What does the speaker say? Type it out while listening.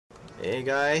Hey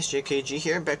guys, JKG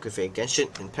here, back with a Genshin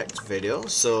Impact video.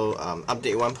 So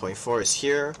update 1.4 is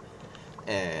here,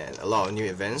 and a lot of new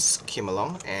events came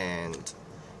along, and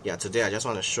yeah, today I just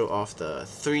want to show off the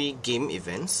 3 game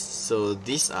events. So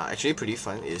these are actually pretty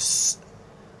fun. It's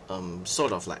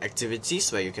sort of like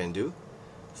activities where you can do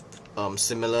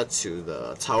similar to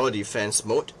the tower defense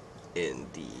mode in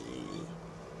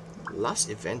the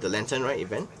last event, the Lantern Ride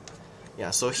event.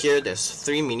 Yeah, so here there's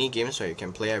 3 mini games where you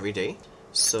can play every day.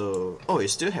 So, oh, you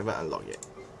still haven't unlocked yet.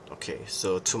 Okay,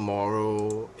 so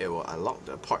tomorrow it will unlock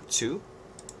the part 2.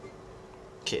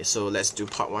 Okay, so let's do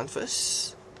part 1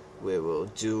 first. We will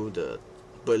do the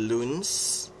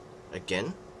balloons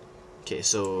again. Okay,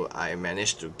 so I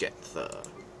managed to get the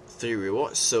 3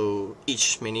 rewards. So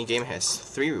each mini game has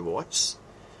 3 rewards,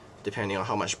 depending on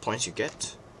how much points you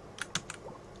get.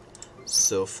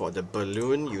 So for the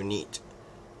balloon, you need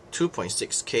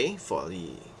 2.6k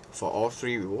for all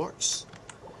 3 rewards.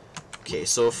 Okay,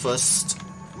 so first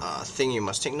thing you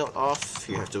must take note of,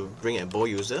 you have to bring a bow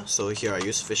user. So here I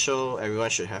use Fischl,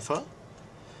 everyone should have her.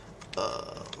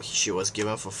 She was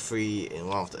given for free in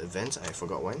one of the events, I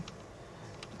forgot when.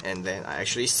 And then I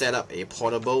actually set up a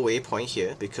portable waypoint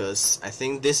here because I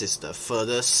think this is the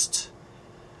furthest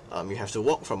you have to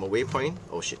walk from a waypoint.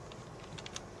 Oh shit.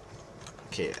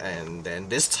 Okay, and then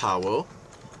this tower,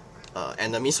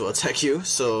 enemies will attack you,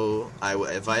 so I would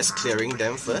advise clearing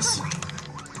them first.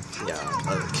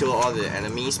 Yeah, kill all the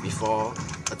enemies before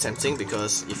attempting,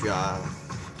 because if you are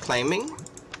climbing,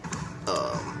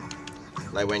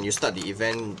 like when you start the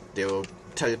event, they will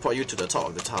teleport you to the top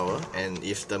of the tower, and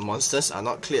if the monsters are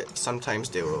not cleared, sometimes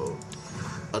they will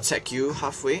attack you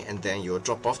halfway and then you'll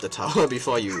drop off the tower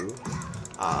before you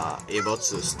are able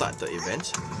to start the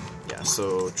event. Yeah,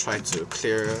 so try to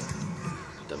clear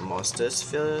the monsters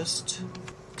first.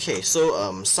 Okay,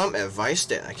 so some advice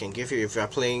that I can give you if you are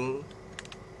playing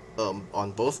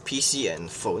on both PC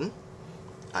and phone.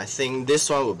 I think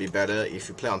this one would be better if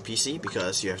you play on PC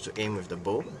because you have to aim with the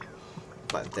bow.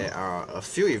 But there are a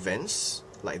few events,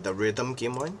 like the rhythm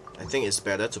game one, I think it's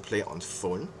better to play on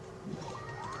phone.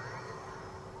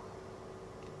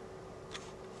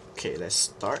 Okay, let's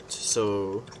start.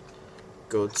 So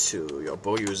go to your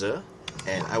bow user,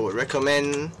 and I would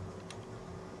recommend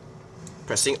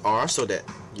pressing R so that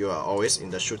you are always in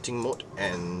the shooting mode,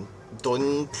 and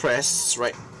don't press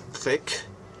right click,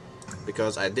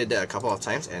 because I did that a couple of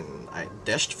times and I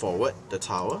dashed forward the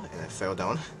tower and I fell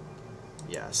down.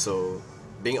 Yeah, so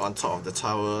being on top of the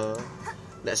tower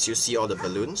lets you see all the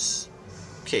balloons.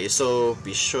 Okay, so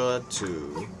be sure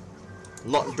to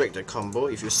not break the combo.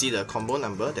 If you see the combo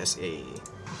number, there's a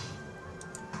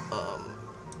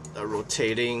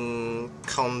rotating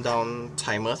countdown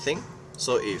timer thing.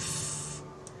 So if,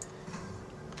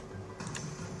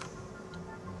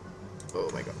 oh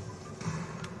my god,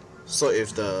 so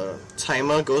if the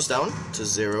timer goes down to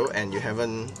 0 and you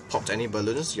haven't popped any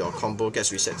balloons, your combo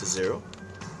gets reset to 0.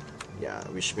 Yeah,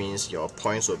 which means your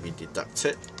points will be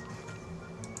deducted.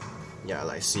 Yeah,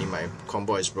 like see, my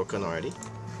combo is broken already.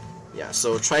 Yeah,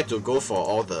 so try to go for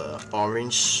all the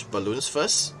orange balloons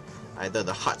first, either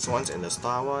the hearts ones and the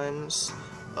star ones.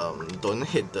 Don't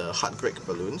hit the heartbreak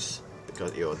balloons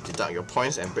because it will deduct your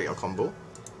points and break your combo.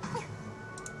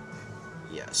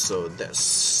 Yeah, so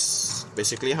that's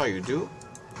basically how you do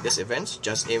this event.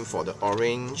 Just aim for the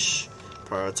orange,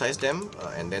 prioritize them,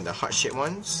 and then the heart-shaped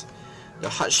ones. The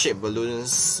heart-shaped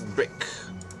balloons break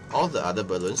all the other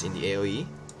balloons in the AoE.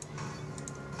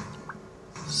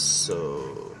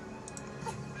 So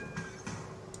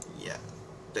yeah,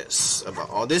 that's about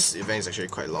all. This event is actually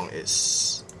quite long.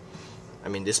 This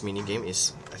mini game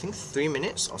is, I think, 3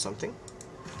 minutes or something.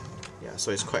 Yeah,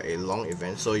 so it's quite a long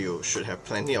event, so you should have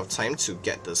plenty of time to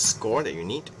get the score that you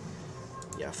need.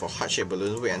 Yeah, for heart-shaped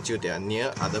balloons, wait until they are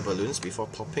near other balloons before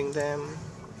popping them,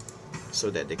 so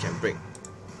that they can break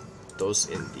those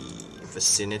in the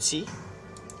vicinity.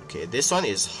 Okay, this one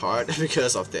is hard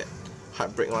because of that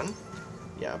heartbreak one.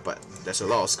 Yeah, but there's a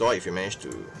lot of score if you manage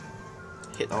to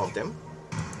hit all of them.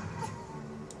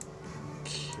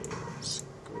 Okay, let's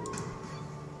go.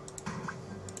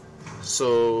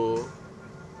 So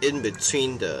in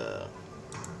between the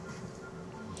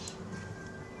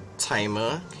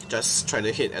timer, just try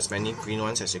to hit as many green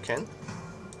ones as you can.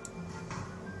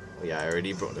 Oh yeah, I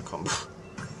already broke the combo.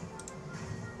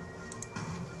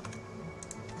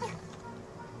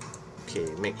 Okay,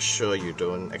 make sure you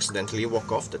don't accidentally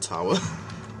walk off the tower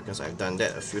because I've done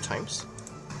that a few times.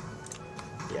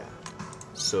 Yeah,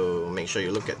 so make sure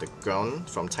you look at the ground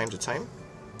from time to time.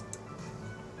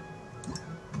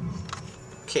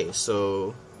 Okay,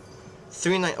 so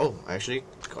 39. Oh, I actually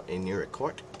got a new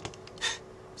record.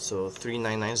 So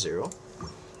 3990.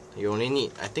 You only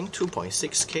need, I think,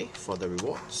 2.6k for the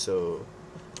reward, so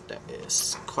that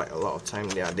is quite a lot of time.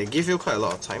 Yeah, they give you quite a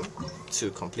lot of time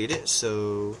to complete it,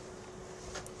 so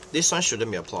this one shouldn't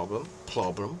be a problem.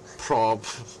 Problem.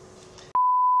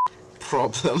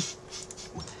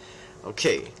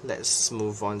 Okay, let's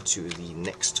move on to the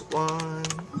next one.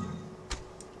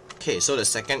 Okay, so the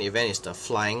second event is the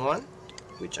flying one,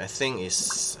 which I think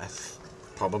is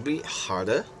probably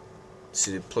harder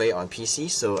to play on PC,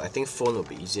 so I think phone will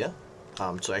be easier.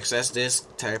 To access this,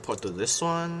 teleport to this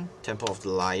one, Temple of the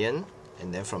Lion,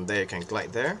 and then from there you can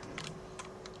glide there.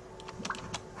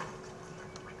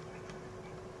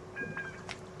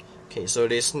 Okay, so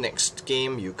this next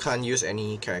game you can't use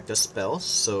any character spells,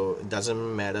 so it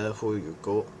doesn't matter who you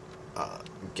go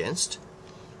against,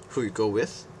 who you go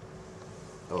with.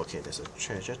 Okay, there's a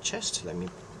treasure chest, let me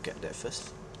get that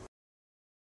first.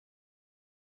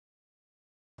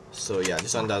 So yeah,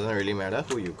 this one doesn't really matter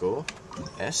who you go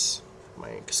as.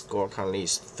 My score currently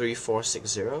is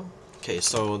 3460. Okay,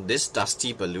 so this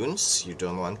dusty balloons you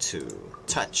don't want to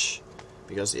touch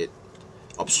because it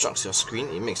obstructs your screen,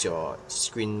 it makes your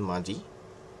screen muddy.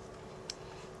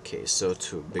 Okay, so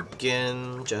to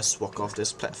begin, just walk off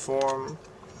this platform.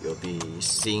 You'll be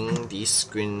seeing these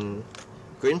green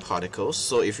particles.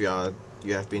 So if you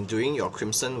have been doing your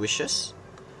crimson wishes,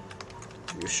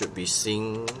 you should be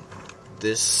seeing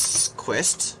this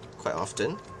quest quite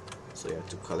often. So you have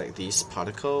to collect these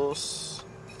particles.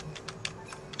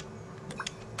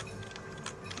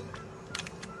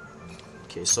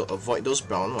 Okay, so avoid those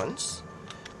brown ones.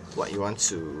 What you want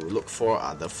to look for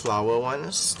are the flower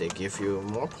ones. They give you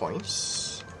more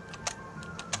points.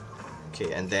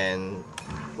 Okay, and then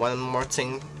one more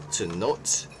thing to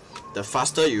note. The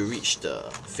faster you reach the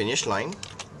finish line,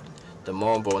 the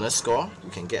more bonus score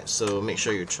you can get. So make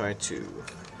sure you try to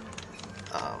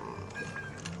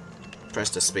press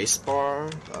the space bar,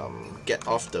 get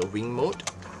off the wing mode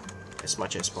as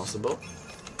much as possible.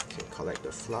 Okay, collect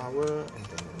the flower, and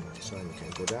then this one you can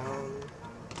go down.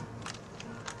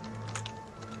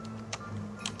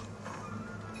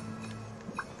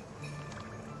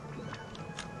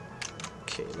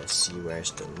 Okay, let's see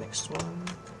where's the next one.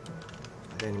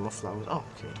 Are there any more flowers? Oh,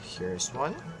 okay, here's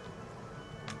one.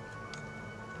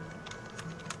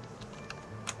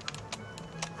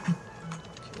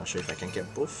 Okay, not sure if I can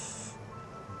get both.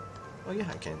 Oh yeah,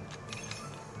 I can.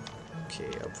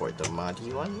 Okay, avoid the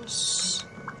muddy ones.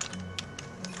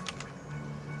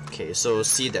 Okay, so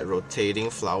see that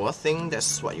rotating flower thing,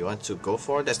 that's what you want to go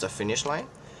for, that's the finish line.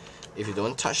 If you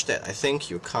don't touch that, I think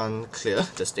you can't clear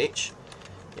the stage.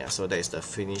 Yeah, so that is the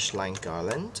finish line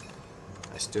garland.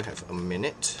 I still have a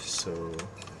minute, so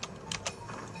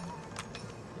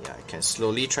yeah, I can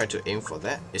slowly try to aim for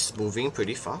that. It's moving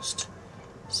pretty fast,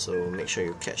 so make sure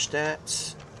you catch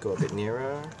that. Go a bit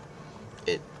nearer.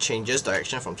 It changes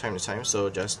direction from time to time, so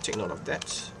just take note of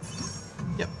that.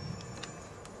 Yep.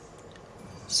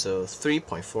 So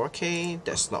 3.4k,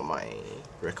 that's not my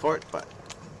record, but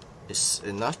it's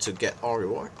enough to get all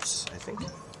rewards, I think.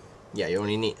 Yeah, you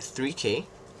only need 3k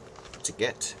to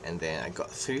get, and then I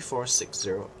got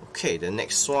 3460. Okay, the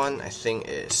next one I think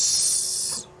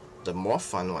is the more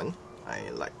fun one.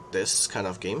 I like this kind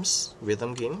of games,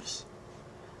 rhythm games.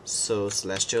 So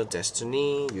Celestial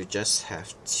Destiny, you just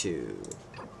have to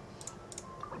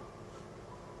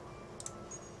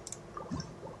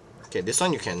okay, this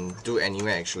one you can do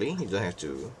anywhere actually, you don't have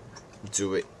to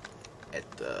do it at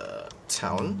the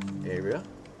town area.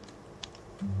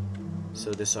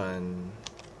 So this one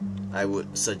I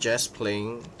would suggest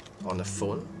playing on the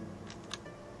phone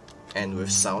and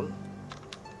with sound.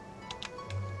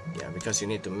 Yeah, because you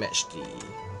need to match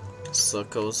the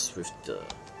circles with the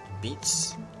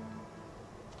beats.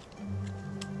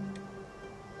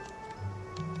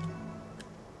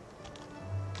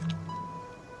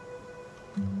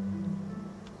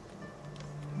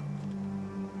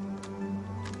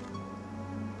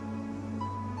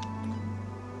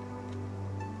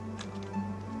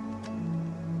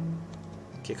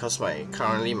 Okay, because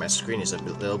currently my screen is a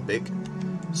little big,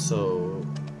 so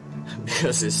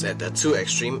because it's at the two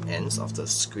extreme ends of the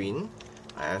screen,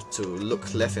 I have to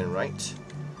look left and right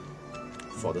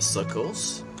for the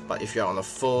circles. But if you're on a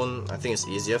phone, I think it's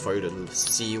easier for you to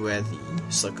see where the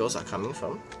circles are coming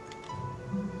from.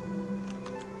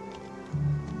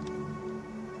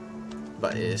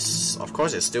 But of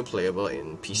course it's still playable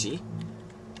in PC.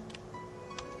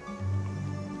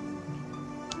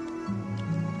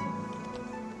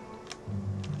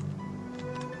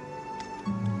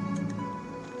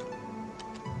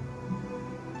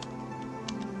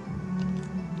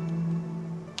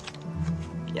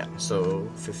 Yeah, so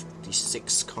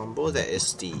 56 combo, that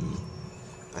is the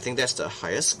I think that's the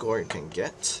highest score you can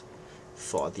get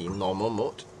for the normal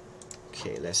mode.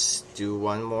 Okay, let's do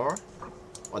one more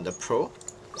on the Pro.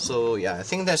 So yeah, I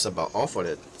think that's about all for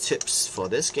the tips for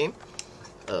this game.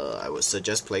 I would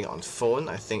suggest playing on phone.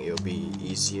 I think it'll be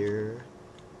easier.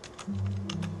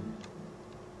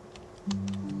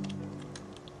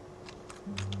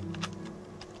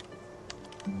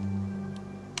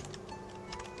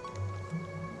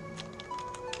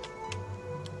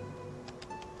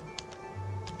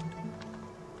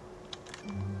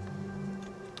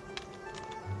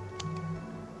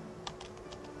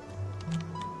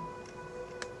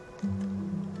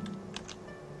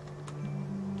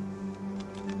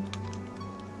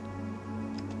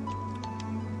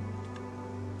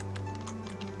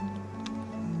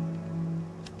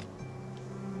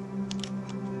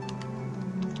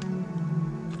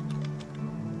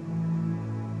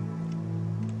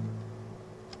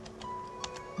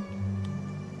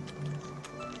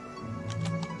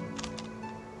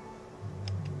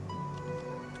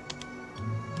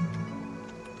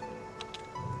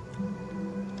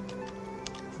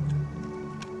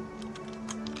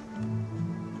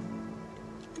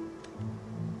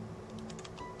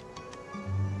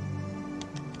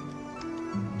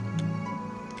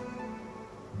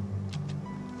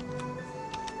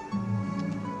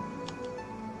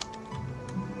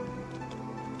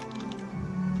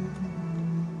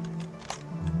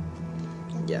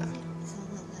 Yeah.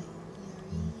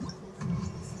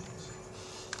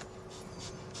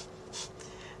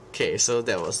 Okay, so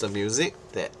that was the music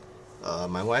that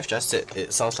my wife just said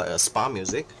it sounds like a spa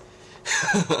music.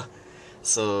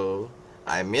 So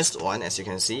I missed one, as you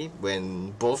can see,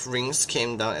 when both rings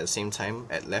came down at the same time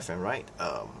at left and right.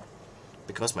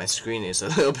 Because my screen is a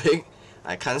little big,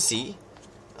 I can't see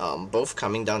both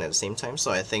coming down at the same time,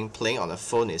 so I think playing on a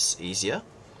phone is easier.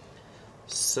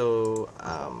 So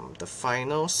the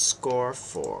final score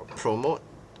for Pro Mode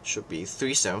should be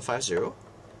 3750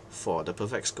 for the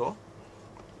perfect score.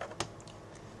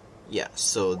 Yeah,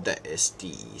 so that is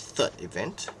the third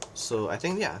event. So I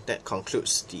think, yeah, that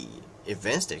concludes the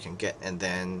events that you can get. And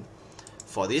then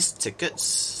for these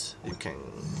tickets, you can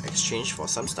exchange for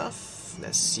some stuff.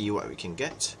 Let's see what we can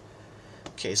get.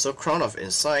 Okay, so Crown of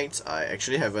Insight, I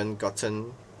actually haven't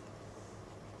gotten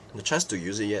the chance to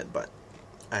use it yet, but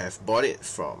I have bought it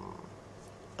from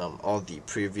all the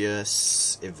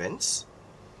previous events.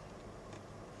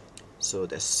 So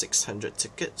there's 600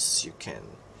 tickets. You can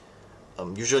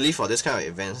usually for this kind of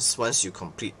events, once you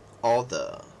complete all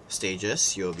the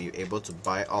stages, you'll be able to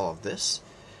buy all of this.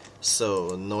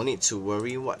 So no need to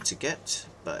worry what to get.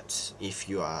 But if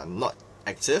you are not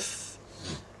active,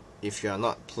 if you are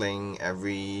not playing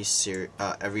every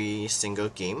single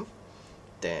game,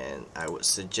 then I would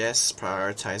suggest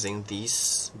prioritizing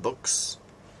these books.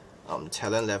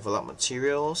 Talent level up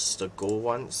materials, the gold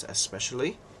ones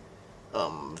especially.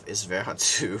 It's very hard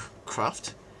to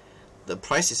craft. The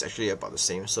price is actually about the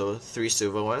same, so 3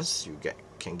 silver ones you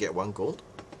can get 1 gold.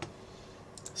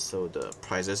 So the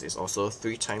prices is also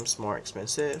 3 times more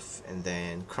expensive. And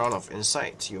then Crown of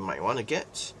Insight you might want to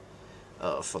get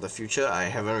for the future. I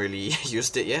haven't really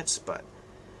used it yet, but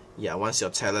yeah, once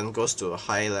your talent goes to a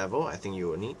high level, I think you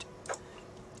will need.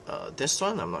 This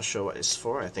one I'm not sure what it's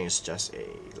for. I think it's just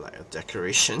like a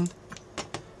decoration.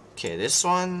 Okay, this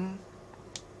one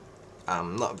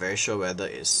I'm not very sure whether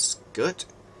it's good.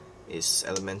 It's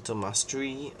Elemental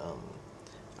Mastery.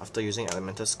 After using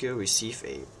Elemental Skill, receive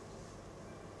a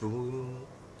boon.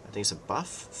 I think it's a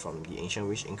buff from the Ancient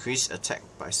Witch. Increase attack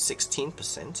by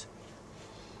 16%.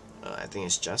 I think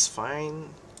it's just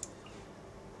fine.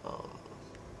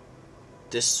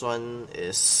 This one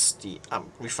is the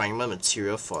refinement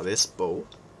material for this bow.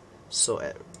 So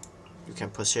you can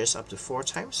purchase up to 4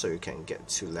 times, so you can get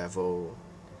to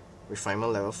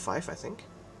refinement level 5, I think.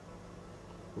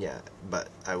 Yeah, but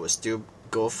I would still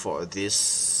go for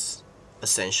these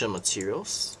essential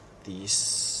materials, these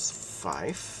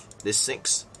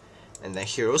 6, and then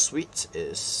Hero Suite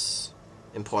is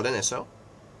important as well,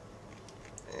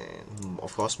 and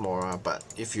of course Mora. But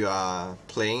if you are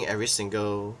playing every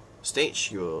single stage,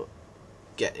 you'll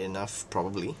get enough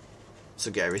probably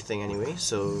to get everything anyway,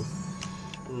 so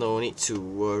no need to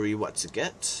worry what to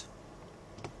get.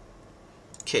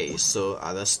 Okay, so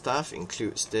other stuff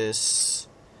includes this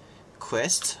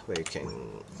quest where you can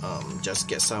just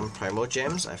get some primal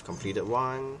gems. I've completed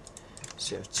 1,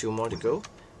 so you have 2 more to go.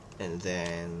 And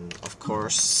then of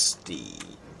course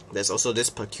there's also this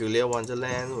Peculiar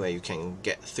Wonderland where you can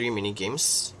get 3 mini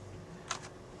games.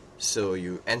 So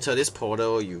you enter this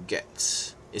portal,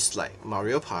 it's like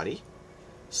Mario Party,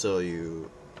 so you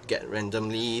get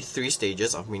randomly 3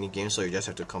 stages of mini games, so you just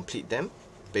have to complete them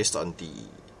based on the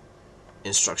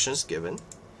instructions given.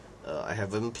 I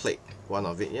haven't played one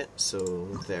of it yet,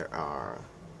 so there are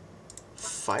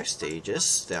 5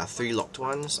 stages. There are 3 locked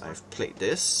ones. I've played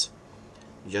this.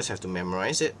 You just have to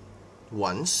memorize it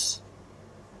once.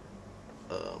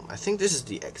 I think this is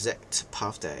the exact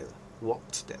path that I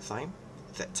walked that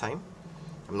time.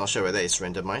 I'm not sure whether it's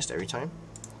randomized every time.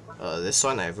 This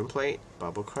one I haven't played,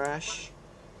 Bubble Crash.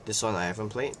 This one I haven't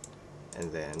played.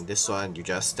 And then this one, you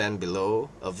just stand below,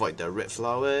 avoid the red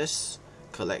flowers,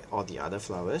 collect all the other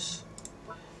flowers.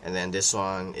 And then this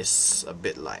one is a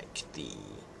bit like the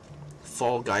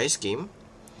Fall Guys game.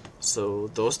 So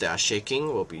those that are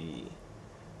shaking will be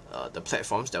the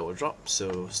platforms that will drop.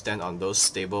 So stand on those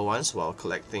stable ones while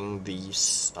collecting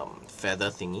these feather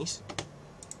thingies.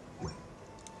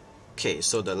 Okay,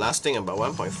 so the last thing about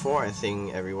 1.4 I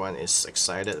think everyone is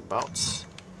excited about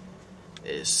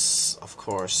is, of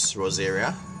course,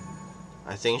 Rosaria.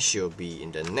 I think she'll be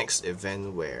in the next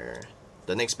event, where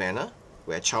the next banner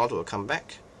where Child will come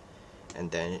back,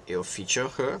 and then it'll feature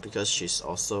her because she's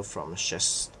also from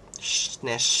Snezhnaya,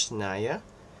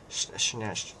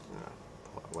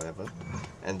 whatever.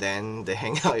 And then the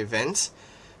hangout event.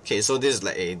 Okay, so this is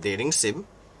like a dating sim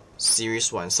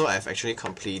series 1. So I've actually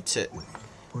completed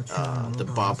the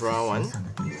Barbara one,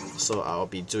 so I'll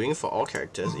be doing for all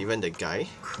characters, even the guy.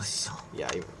 Yeah,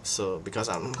 so because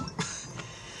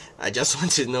I just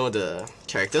want to know the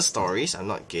character stories. I'm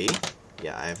not gay.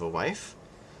 Yeah, I have a wife.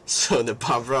 So the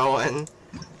Barbara one,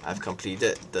 I've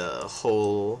completed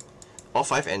all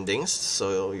 5 endings,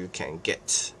 so you can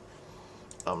get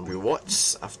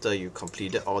rewards after you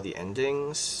completed all the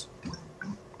endings.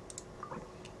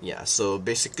 Yeah, so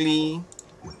basically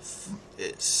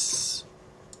it's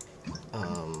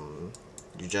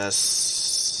you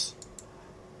just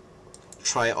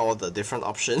try all the different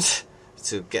options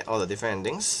to get all the different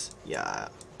endings. Yeah.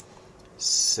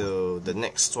 So the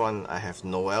next one, I have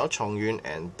Noel, Chongyun,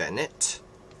 and Bennett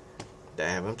that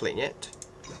I haven't played yet.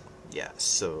 Yeah,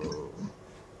 so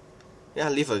yeah,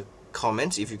 leave a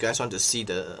comment if you guys want to see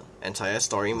the entire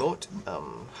story mode,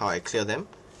 how I clear them.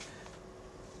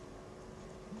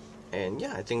 And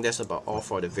yeah, I think that's about all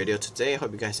for the video today. I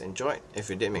hope you guys enjoyed. If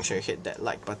you did, make sure you hit that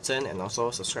like button and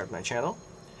also subscribe to my channel.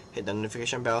 Hit the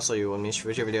notification bell so you won't miss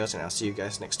future videos, and I'll see you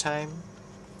guys next time.